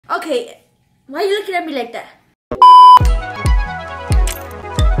Okay, why are you looking at me like that?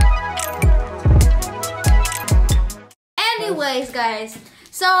 Anyways, guys,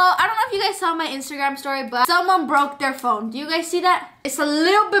 so I don't know if you guys saw my Instagram story, but someone broke their phone. Do you guys see that? It's a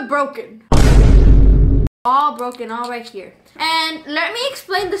little bit broken. All broken, all right here. And let me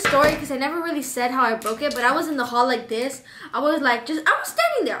explain the story because I never really said how I broke it, but I was in the hall like this. I was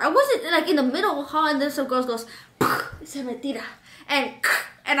standing there. I wasn't like in the middle of the hall, and then some girls goes, se me tira.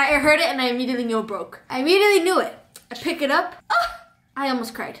 And I heard it and I immediately knew it broke. I immediately knew it. I pick it up. I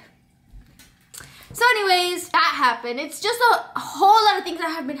almost cried. So anyways, that happened. It's just a whole lot of things that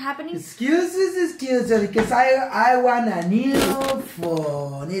have been happening. Excuses, because I want a new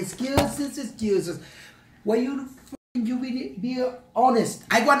phone. Excuses. Why you be honest?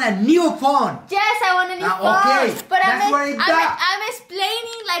 I want a new phone. Yes, I want a new phone. Okay, but I'm I'm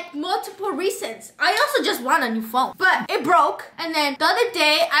explaining like multiple reasons. I also just want a new phone, but it broke. And then the other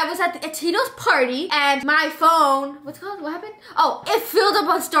day, I was at Tito's party, and my phone, what happened? Oh, it filled up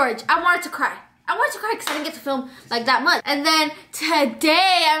on storage. I wanted to cry. I wanted to cry because I didn't get to film like that much. And then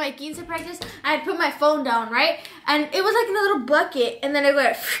today, I'm at quince practice, I had put my phone down, right? And it was like in a little bucket, and then it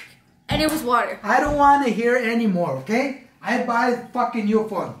went, and it was water. I don't want to hear anymore, okay? I buy fucking new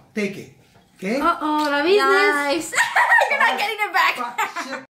phone. Take it, okay? Uh-oh, la business. Nice. You're not getting it back.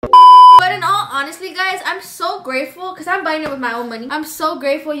 But in all honesty, guys, I'm so grateful because I'm buying it with my own money. I'm so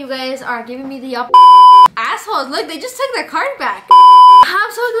grateful you guys are giving me the assholes. Look, they just took their card back.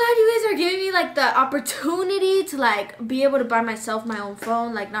 I'm so glad you guys are giving me like the opportunity to like be able to buy myself my own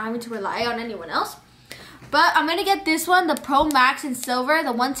phone, like not having to rely on anyone else. But I'm gonna get this one, the Pro Max in silver,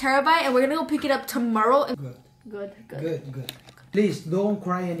 the 1 terabyte, and we're gonna go pick it up tomorrow. Good. Please don't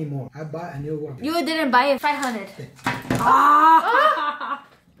cry anymore. I buy a new one. You didn't buy it. 500.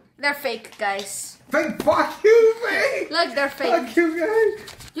 They're fake, guys. Fake? Fuck you, fake. Look, they're fake. Fuck you, guys.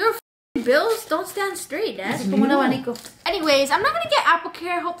 Your bills don't stand straight, Dad. Anyways, I'm not gonna get Apple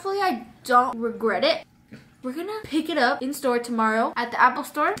Care. Hopefully I don't regret it. We're gonna pick it up in store tomorrow at the Apple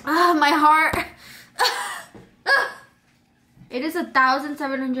store. My heart. It is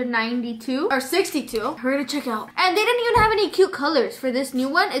 1,792 or 62. We're gonna check out. And they didn't even have any cute colors for this new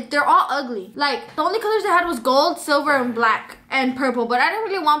one. They're all ugly. Like, the only colors they had was gold, silver, and black, and purple. But I didn't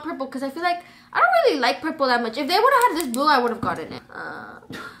really want purple because I feel like I don't really like purple that much. If they would have had this blue, I would have gotten it.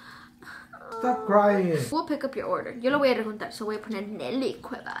 Stop crying. We'll pick up your order. Yo lo voy a rejuntar. So voy a poner Nely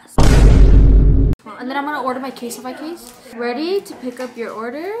Cuevas. And then I'm gonna order my case by case. Ready to pick up your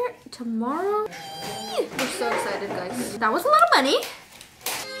order tomorrow. We're so excited, guys. That was a lot of money.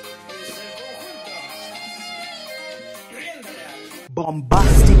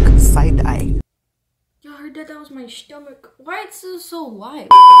 Bombastic side eye. Y'all heard that? That was my stomach. Why it's so wide?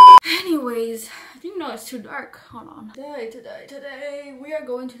 Anyways, I think no, it's too dark. Hold on. Today we are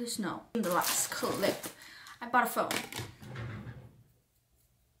going to the snow. In the last clip, I bought a phone.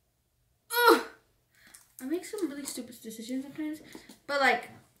 Ugh. I make some really stupid decisions sometimes, but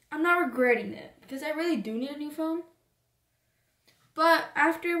like, I'm not regretting it because I really do need a new phone. But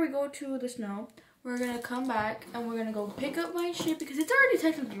after we go to the snow, we're gonna come back and we're gonna go pick up my shit because it's already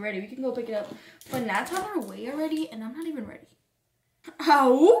technically ready. We can go pick it up, but Nat's on her way already and I'm not even ready.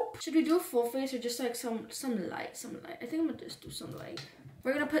 Oh! Should we do a full face or just like some light? I think I'm gonna just do some light.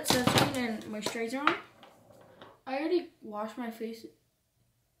 We're gonna put sunscreen and moisturizer on. I already washed my face.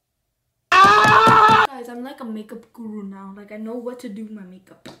 Guys, I'm like a makeup guru now. Like, I know what to do with my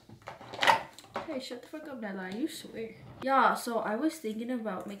makeup. Hey, shut the fuck up, Nely. You swear. Yeah, so I was thinking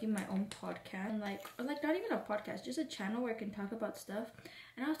about making my own podcast. And or not even a podcast, just a channel where I can talk about stuff.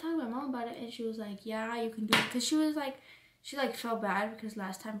 And I was talking to my mom about it, and she was like, yeah, you can do it. Because she was like, she felt bad because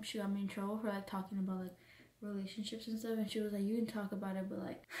last time she got me in trouble for like talking about like relationships and stuff. And she was like, you can talk about it, but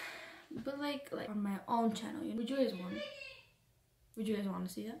like on my own channel. You know? Would you guys want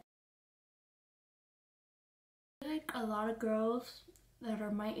to see that? Like a lot of girls that are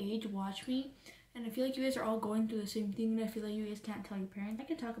my age watch me, and I feel like you guys are all going through the same thing, and I feel like you guys can't tell your parents. I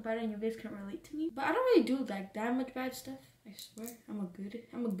can talk about it and you guys can relate to me, but I don't really do like that much bad stuff. I swear, I'm a good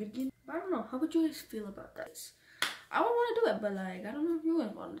kid. But I don't know, how would you guys feel about that? I would want to do it, but like, I don't know if you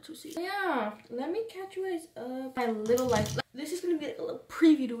guys wanted to see. Yeah, let me catch you guys up. My little life. This is gonna be like a little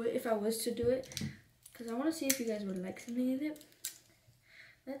preview to it if I was to do it, because I want to see if you guys would like something with it.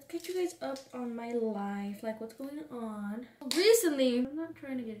 Let's get you guys up on my life, like what's going on. Recently, I'm not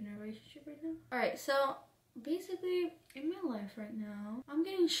trying to get in a relationship right now. Alright, so basically, in my life right now, I'm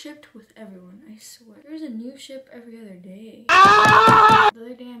getting shipped with everyone, I swear. There's a new ship every other day. The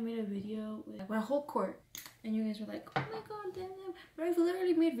other day I made a video with my whole court, and you guys were like, oh my god, damn them. But I've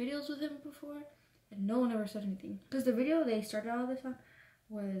literally made videos with him before, and no one ever said anything. Because the video they started all this on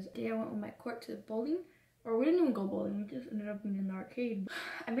Was the day I went with my court to bowling. Or we didn't even go bowling, we just ended up being in the arcade.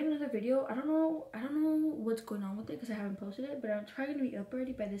 I made another video. I don't know what's going on with it because I haven't posted it, but I'm probably gonna be up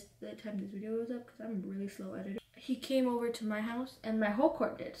already by the time this video goes up because I'm really slow editing. He came over to my house and my whole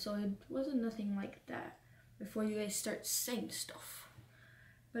court did, so it wasn't nothing like that before you guys start saying stuff.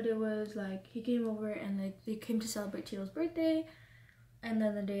 But it was like he came over and like they came to celebrate Tito's birthday, and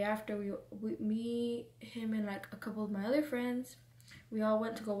then the day after me, him, and like a couple of my other friends, we all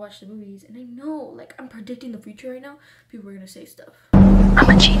went to go watch the movies. And I know, like, I'm predicting the future right now. People are gonna say stuff. I'm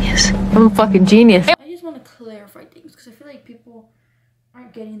a genius. I'm a fucking genius. I just want to clarify things because I feel like people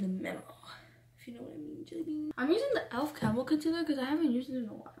aren't getting the memo. If you know what I mean, Jelly. I'm using the e.l.f. Camel Concealer because I haven't used it in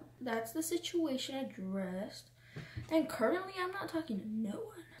a while. That's the situation addressed. And currently, I'm not talking to no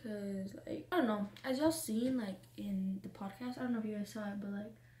one. Because, like, I don't know. As y'all seen, like, in the podcast, I don't know if you guys saw it, but,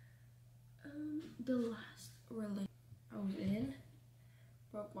 like, the last relationship I was in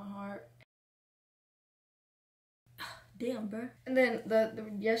broke my heart. Damn, bro. And then the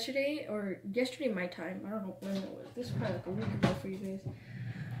yesterday my time, I don't know when it was. This was probably like a week ago for you guys.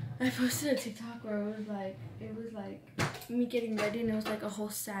 I posted a TikTok where it was like me getting ready, and it was like a whole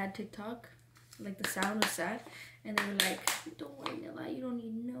sad TikTok. Like the sound was sad, and they were like, "Don't worry, Nely, you don't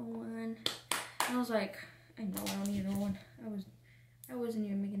need no one." And I was like, "I know I don't need no one." I wasn't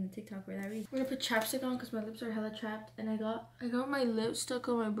even making the TikTok for that reason. We're gonna put chapstick on because my lips are hella chapped, and I got my lips stuck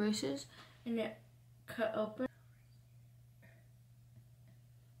on my braces, and it cut open.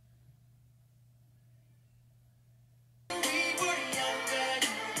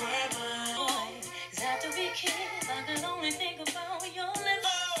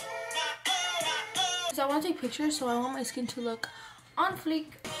 So I want to take pictures, so I want my skin to look on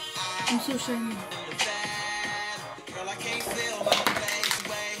fleek. I'm so shiny.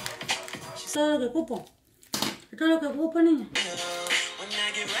 Todo lo que ocupo. Todo lo que ocupo, niña.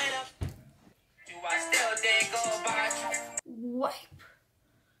 Wipe.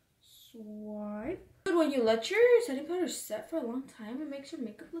 Swipe. When you let your setting powder set for a long time, it makes your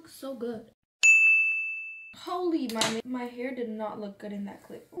makeup look so good. Holy, my hair did not look good in that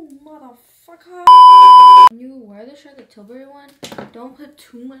clip. Oh, motherfucker. When you wear the Charlotte Tilbury one, don't put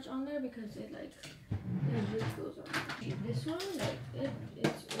too much on there because it just goes on. This one, like,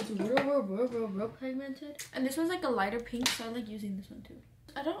 it's real pigmented. And this one's like a lighter pink, so I like using this one too.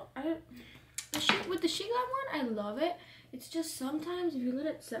 With the She Glam one, I love it. It's just sometimes if you let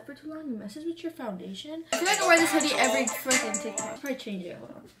it set for too long, it messes with your foundation. I feel like I wear this hoodie every freaking TikTok. I'll probably change it.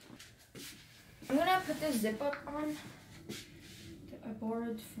 Hold on. I'm gonna put this zip up on that I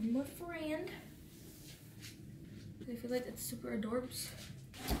borrowed from a friend. I feel like it's super adorbs.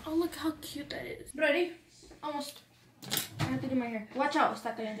 Oh, look how cute that is. Ready? Almost. I have to do my hair. Watch out,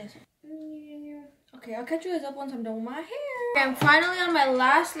 está caliente eso. Okay, I'll catch you guys up once I'm done with my hair. Okay, I'm finally on my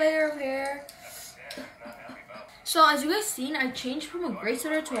last layer of hair. So as you guys seen, I changed from a gray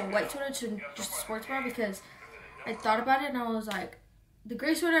sweater to a white sweater to just a sports bra because I thought about it and I was like, the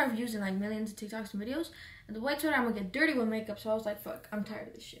gray sweater I've used in like millions of TikToks and videos, and the white sweater I'm gonna get dirty with makeup, so I was like, fuck, I'm tired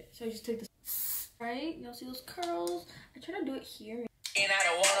of this shit. So I just took this, right? Y'all see those curls? I try to do it here. And I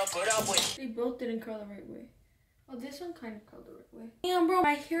don't wanna put up with. They both didn't curl the right way. Oh, this one kind of curled the right way. Damn, bro,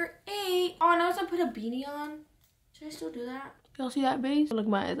 my hair ate. Oh, and I was gonna put a beanie on. Should I still do that? Y'all see that base? Look,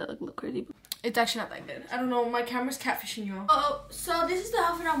 my eyes, that look crazy. It's actually not that good. I don't know, my camera's catfishing y'all. Oh, so this is the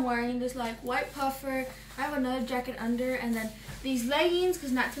outfit I'm wearing. This like white puffer. I have another jacket under, and then these leggings,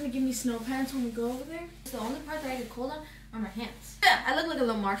 because Nat's gonna give me snow pants when we go over there. The only part that I get cold on are my hands. Yeah, I look like a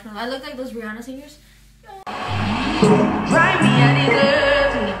little marshmallow. I look like those Rihanna singers.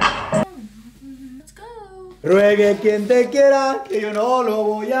 Let's go. Ruegue quien te quiera, que yo no lo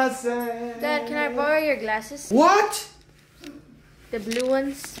voy a hacer. Dad, can I borrow your glasses? What? The blue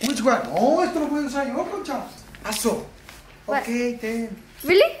ones. Which one? Oh, esto lo puedo usar yo, concha. Aso. What? Okay, then.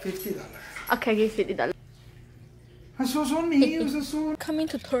 Really? $50. Okay, give $50. Esos son míos, esos son. Coming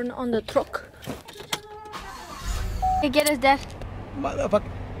to turn on the truck. Hey, get us, Dad.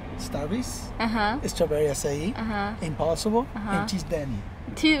 Motherfucker. Starbucks. Strawberry acai. Impossible. And cheese Daniel.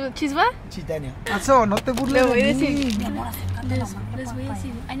 ¿Cheese what? Cheese Daniel. Aso, no te burles de mí. Les voy a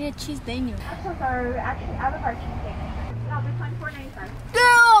decir. I need a cheese Daniel. Options are actually out of our cheesecake. That'll be $24.95.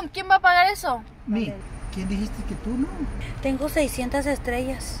 Damn, ¿quién va a pagar eso? Mi, ¿quién dijiste que tú no? Tengo 600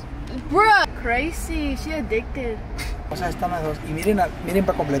 estrellas. Bruh, crazy. She addicted. O sea, están las dos. Y miren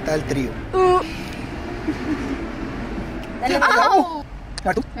para completar el trío. ¡Au!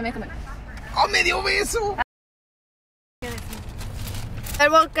 Me ¡Oh, me dio beso!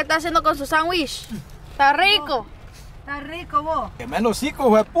 ¿Qué está haciendo con su sándwich? ¿Está rico? Está rico, vos. ¡Que me lo hocico,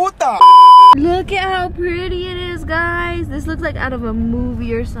 hijo de puta! Look at how pretty it is, guys. This looks like out of a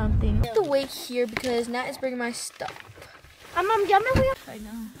movie or something. I have to wait here because Nat is bringing my stuff. I know.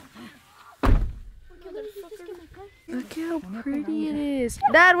 Look how pretty it is.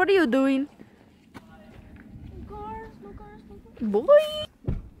 Dad, what are you doing? Boy.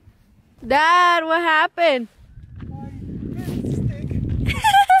 Dad, what happened?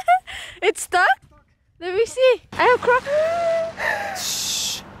 It's stuck? Let me see. I have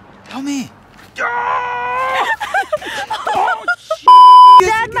Shh. Tell me. Oh,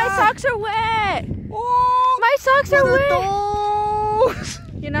 Dad, my socks are wet. My socks are wet.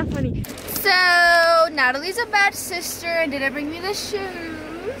 You're not funny. So, Natalie's a bad sister and didn't bring me the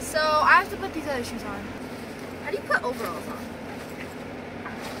shoes. So, I have to put these other shoes on. How do you put overalls on?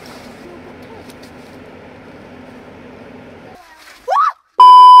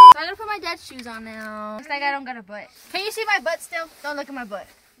 So I gotta put my dad's shoes on now. Looks like I don't got a butt. Can you see my butt still? Don't look at my butt.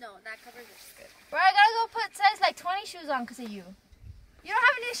 No, that covers your skirt. Bro, I gotta go put size like 20 shoes on because of you. You don't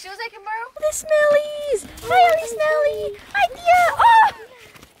have any shoes I can borrow? The Snellys! Hi, Ellie Snelly! Hi, Tia!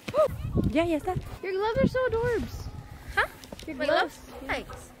 Oh! Yeah, yes, that. Your gloves are so adorbs. Huh? Your gloves?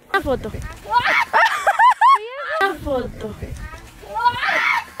 Thanks. Una foto. Una foto.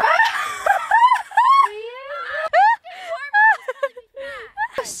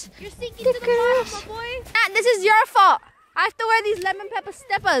 You're stinking to the bottom, my boy. Nat, this is your fault. I have to wear these lemon pepper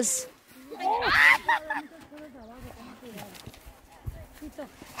steppers.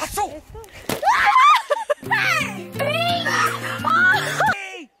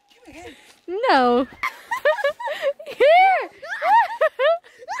 No. Here.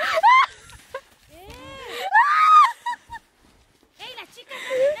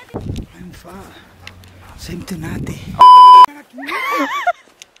 I'm far. Same to Nati.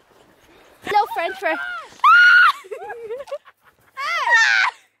 No French fry.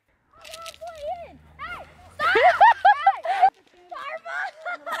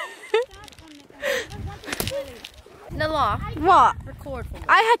 The law. What? Record for me.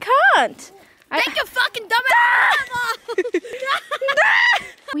 I can't. Make a fucking dumbass.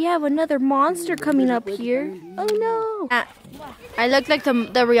 We have another monster coming up here. Oh no. I look like the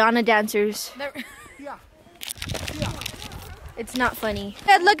Rihanna dancers. It's not funny.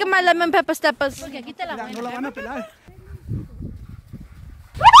 Dad, look at my lemon pepper steppers. No la van a pelar.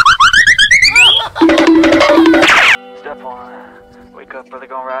 Step 1, wake up early,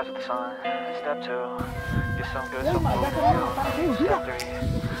 gonna rise with the sun. Step 2, get some good some food. Step 3,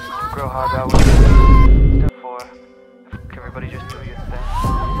 grow hard out with it. Step 4, everybody just do your thing.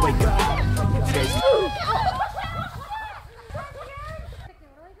 Wake up.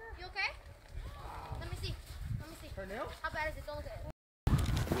 You okay? Let me see. How bad is it? Don't look at it.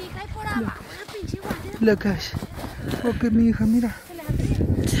 Look, guys. Look at me, hija, mira.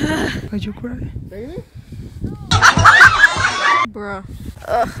 Are you crying? Bruh.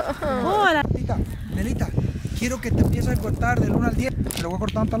 Hola. Nelita, quiero que te empieces a cortar del 1 al 10. Te lo voy a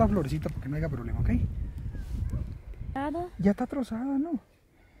cortar todas las florecitas para que no haya problema, ¿ok? Ya está trozada, ¿no?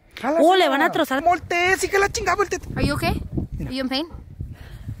 Oh, le van a trozar. Molte, sí que la chingada, volteate. Are you okay? Are you in pain?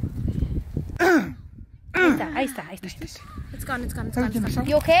 Ahí está. It's gone.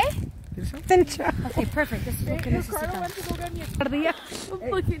 You okay? Okay, perfect. This is what que necesitamos.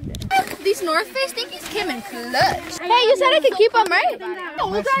 These North Face thingies came in clutch. Hey, you said I could keep them, right? Oh,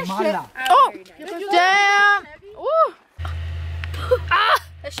 look at that shit. Oh, damn. Ooh.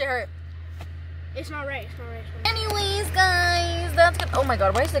 That shit hurt. It's not right. Anyways, guys, that's good. Oh my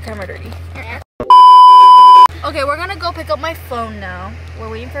god, why is the camera dirty? Okay, we're gonna go pick up my phone now. We're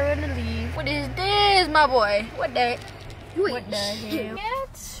waiting for her to leave. What is this, my boy? What the hell?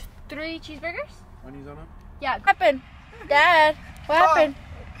 Get 3 cheeseburgers? Yeah, what happened? Dad, what happened?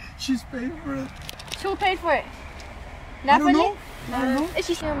 She's paying for it. Who paid for it? I don't know. It's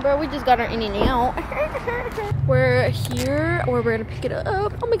just bro, we just got our in and out. We're here, or we're gonna pick it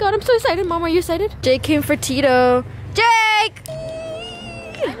up. Oh my god, I'm so excited. Mom, are you excited? Jake came for Tito. Jake!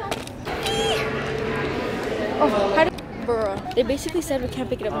 Oh, how did... Bruh. They basically said we can't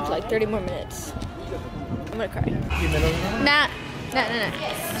pick it up until like 30 more minutes. I'm gonna cry. Nah.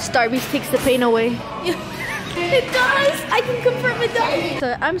 Starbucks takes the pain away. It does! I can confirm it does!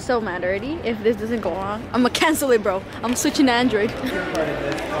 So I'm so mad already if this doesn't go wrong. I'm gonna cancel it, bro. I'm switching to Android.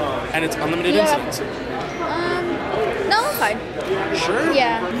 And it's unlimited incidents? No, I'm fine. Sure?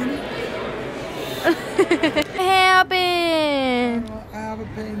 Yeah. What happened? I have a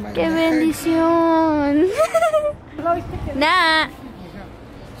pain in my ¡Qué neck. bendición! Nah.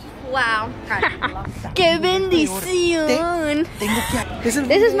 Wow. ¡Qué bendición!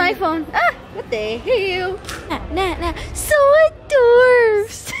 This is my phone. Ah, what the hell? Nah. So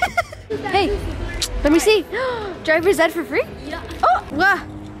adorbs. Hey, let me see. Driver's ed for free? Yeah. Oh, wow.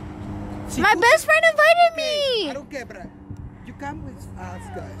 My best friend invited me. I don't care, but you come with us,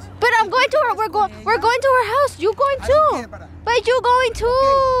 guys. But I'm going to her. We're going to her house. You going too? But you going too?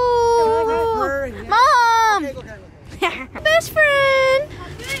 Mom. Best friend.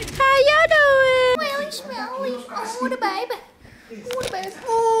 How y'all doing? Smelly, smelly. Oh, the baby. Oh, the baby.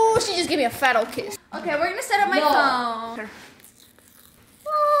 Oh, she just gave me a fat old kiss. Okay, we're gonna set up my phone.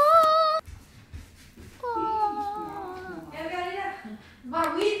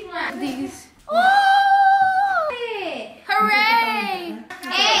 These. Oh! Hooray!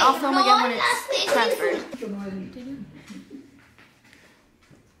 Okay, I'll film again when it's transferred.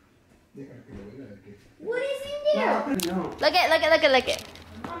 What is in there? Look it.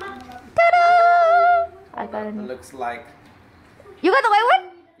 Ta-da! I got it. Looks like. You got the white one?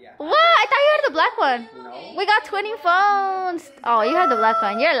 Yeah. What? I thought you had the black one. No. We got 20 phones. Oh, you have the black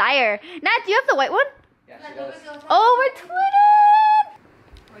one. You're a liar. Nat, do you have the white one? Yeah, she does. Oh, we're twinning.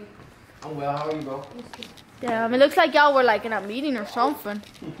 I'm well. How are you, bro? Damn, it looks like y'all were like in a meeting or something.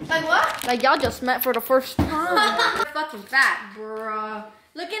 Like what? Like y'all just met for the first time. You're fucking fat, bruh.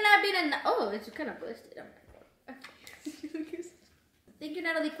 Looking at being a... Oh, it's kind of blistered. Oh my God. Thank you,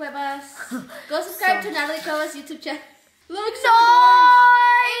 Natalie Cuevas. Go subscribe to Natalie Cuevas' YouTube channel. Look so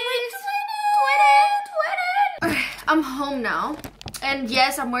Twitted. I'm home now. And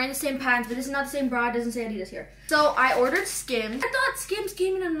yes, I'm wearing the same pants, but this is not the same bra. It doesn't say Adidas here. So I ordered Skims. I thought Skims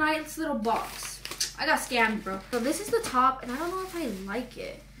came in a nice little box. I got scammed, bro. So this is the top, and I don't know if I like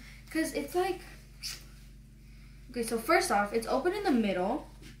it. Because it's like... Okay, so first off, it's open in the middle.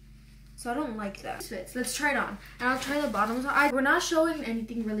 So I don't like that. It fits. Let's try it on. And I'll try the bottoms on. We're not showing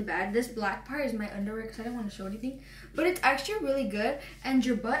anything really bad. This black part is my underwear because I didn't want to show anything. But it's actually really good. And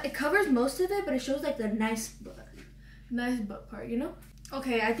your butt, it covers most of it, but it shows like the nice butt part, you know?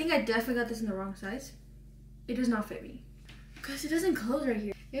 Okay, I think I definitely got this in the wrong size. It does not fit me. Because it doesn't close right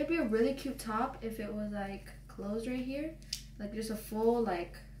here. It would be a really cute top if it was like closed right here. Like just a full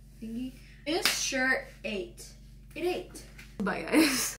like thingy. This shirt ate. It ate. Bye guys.